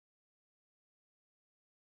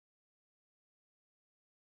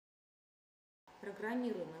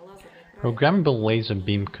Programmable laser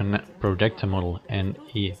beam projector model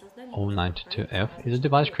NE-092F is a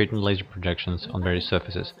device creating laser projections on various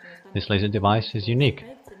surfaces. This laser device is unique,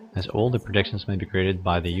 as all the projections may be created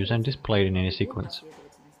by the user and displayed in any sequence.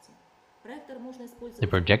 The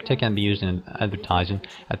projector can be used in advertising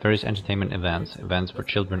at various entertainment events, events for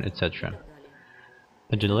children, etc.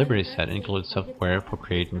 The delivery set includes software for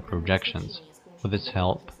creating projections. With its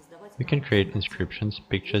help, we can create inscriptions,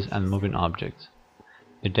 pictures, and moving objects.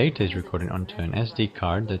 The data is recorded onto an SD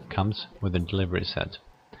card that comes with the delivery set.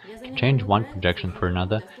 To change one projection for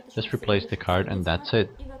another, just replace the card and that's it.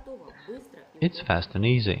 It's fast and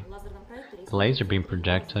easy. The laser beam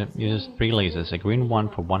projector uses 3 lasers, a green one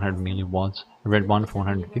for 100 milliwatts, a red one for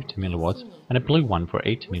 150 milliwatts, and a blue one for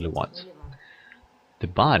 80 milliwatts. The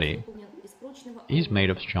body is made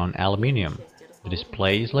of strong aluminium. The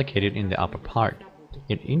display is located in the upper part.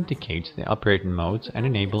 It indicates the operating modes and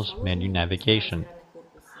enables menu navigation.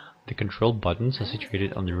 The control buttons are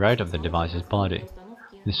situated on the right of the device's body.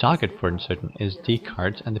 The socket for inserting SD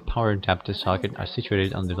cards and the power adapter socket are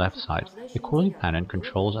situated on the left side. The cooling fan and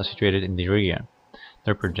controls are situated in the rear.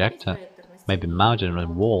 The projector may be mounted on a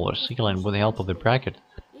wall or ceiling with the help of the bracket.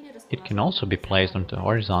 It can also be placed onto a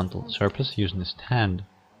horizontal surface using a stand.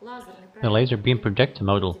 The laser beam projector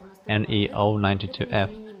model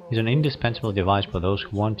NE-092F is an indispensable device for those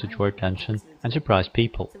who want to draw attention and surprise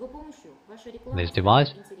people. With this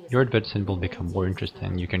device, your advertisement will become more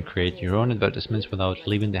interesting. You can create your own advertisements without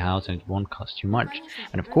leaving the house and it won't cost you much.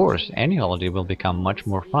 And of course, any holiday will become much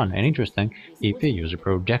more fun and interesting if you use a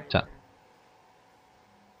projector.